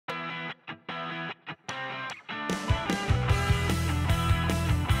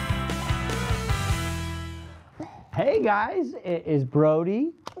Hey guys, it is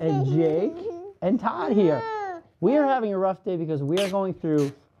Brody and Jake and Todd here. We are having a rough day because we are going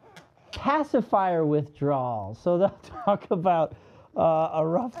through pacifier withdrawals. So they'll talk about a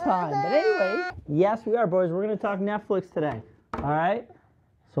rough time. But anyway, yes, we are, boys. We're going to talk Netflix today. All right?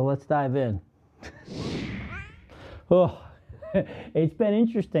 So let's dive in. Oh, it's been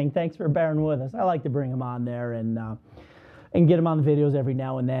interesting. Thanks for bearing with us. I like to bring them on there and get them on the videos every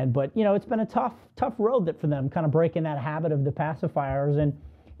now and then. But, you know, it's been a tough road for them, kind of breaking that habit of the pacifiers. And,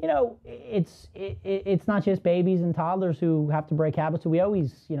 you know, it's not just babies and toddlers who have to break habits. We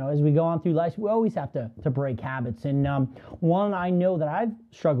always, you know, as we go on through life, we always have to break habits. And one I know that I've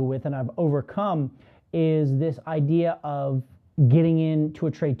struggled with and I've overcome is this idea of getting into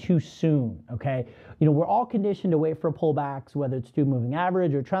a trade too soon, okay? You know, we're all conditioned to wait for pullbacks, whether it's to moving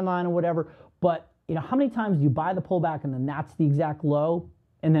average or trend line or whatever, but you know, how many times do you buy the pullback and then that's the exact low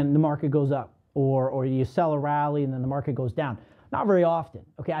and then the market goes up, or you sell a rally and then the market goes down? Not very often.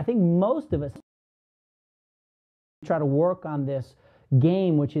 Okay, I think most of us try to work on this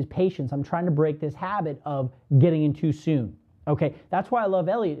game, which is patience. I'm trying to break this habit of getting in too soon. Okay, that's why I love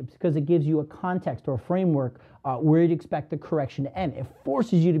Elliott, because it gives you a context or a framework where you'd expect the correction to end. It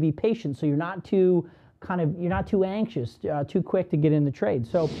forces you to be patient so you're not too anxious, too quick to get in the trade.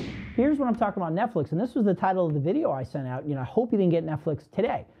 So here's what I'm talking about Netflix, and this was the title of the video I sent out. You know, I hope you didn't get Netflix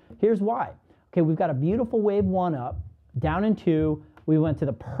today. Here's why. Okay, we've got a beautiful wave 1 up, down in 2. We went to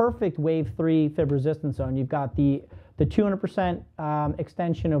the perfect wave 3 fib resistance zone. You've got the 200%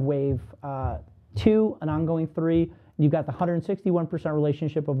 extension of wave 2, an ongoing 3. You've got the 161%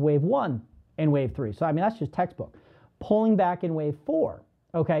 relationship of wave 1 and wave 3. So, I mean, that's just textbook. Pulling back in wave 4,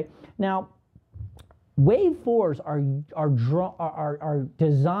 okay? Now, wave 4s are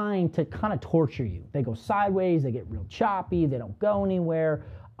designed to kind of torture you. They go sideways, they get real choppy, they don't go anywhere.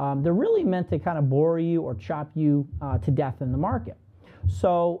 They're really meant to kind of bore you or chop you to death in the market.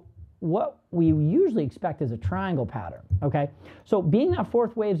 So what we usually expect is a triangle pattern, okay? So being that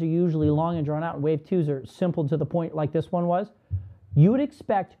fourth waves are usually long and drawn out and wave 2s are simple to the point like this one was, you would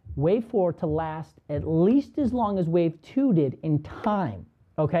expect wave 4 to last at least as long as wave 2 did in time.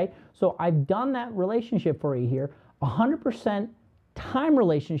 Okay, so I've done that relationship for you here. 100% time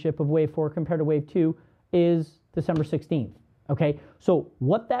relationship of wave 4 compared to wave 2 is December 16th. Okay, so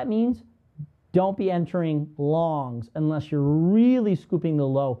what that means, don't be entering longs unless you're really scooping the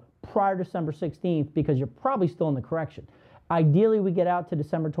low prior to December 16th because you're probably still in the correction. Ideally, we get out to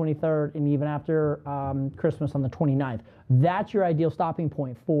December 23rd and even after Christmas on the 29th. That's your ideal stopping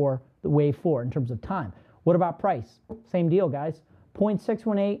point for the wave 4 in terms of time. What about price? Same deal, guys.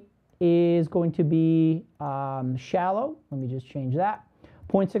 0.618 is going to be shallow. Let me just change that.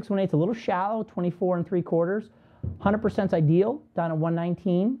 0.618 is a little shallow, 24 3/4. 100% is ideal, down at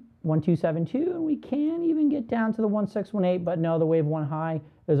 119, 1272, and we can even get down to the 1618, but no, the wave 1 high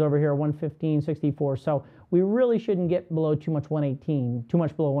is over here, 115.64. So we really shouldn't get below too much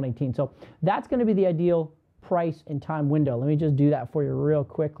below 118. So that's going to be the ideal price and time window. Let me just do that for you real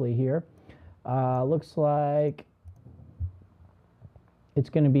quickly here. Looks like it's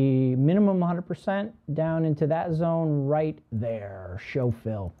going to be minimum 100% down into that zone right there, show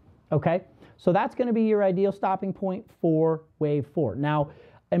fill. Okay, so that's going to be your ideal stopping point for wave 4. Now,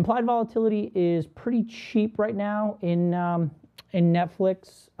 implied volatility is pretty cheap right now in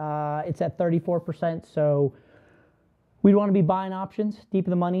Netflix. It's at 34%, so we'd want to be buying options deep in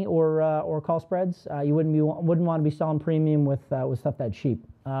the money or call spreads. You wouldn't want to be selling premium with stuff that cheap.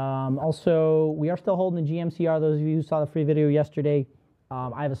 Also, we are still holding the GMCR. Those of you who saw the free video yesterday.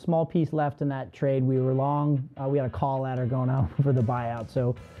 I have a small piece left in that trade. We were long. We had a call ladder going out for the buyout.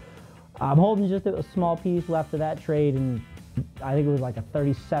 So I'm holding just a small piece left of that trade, and I think it was like a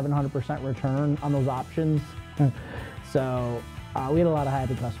 3,700% return on those options. So we had a lot of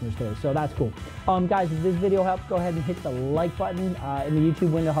happy customers today. So that's cool. Guys, if this video helps, go ahead and hit the like button in the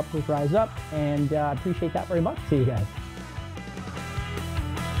YouTube window. Helps us rise up, and I appreciate that very much. See you guys.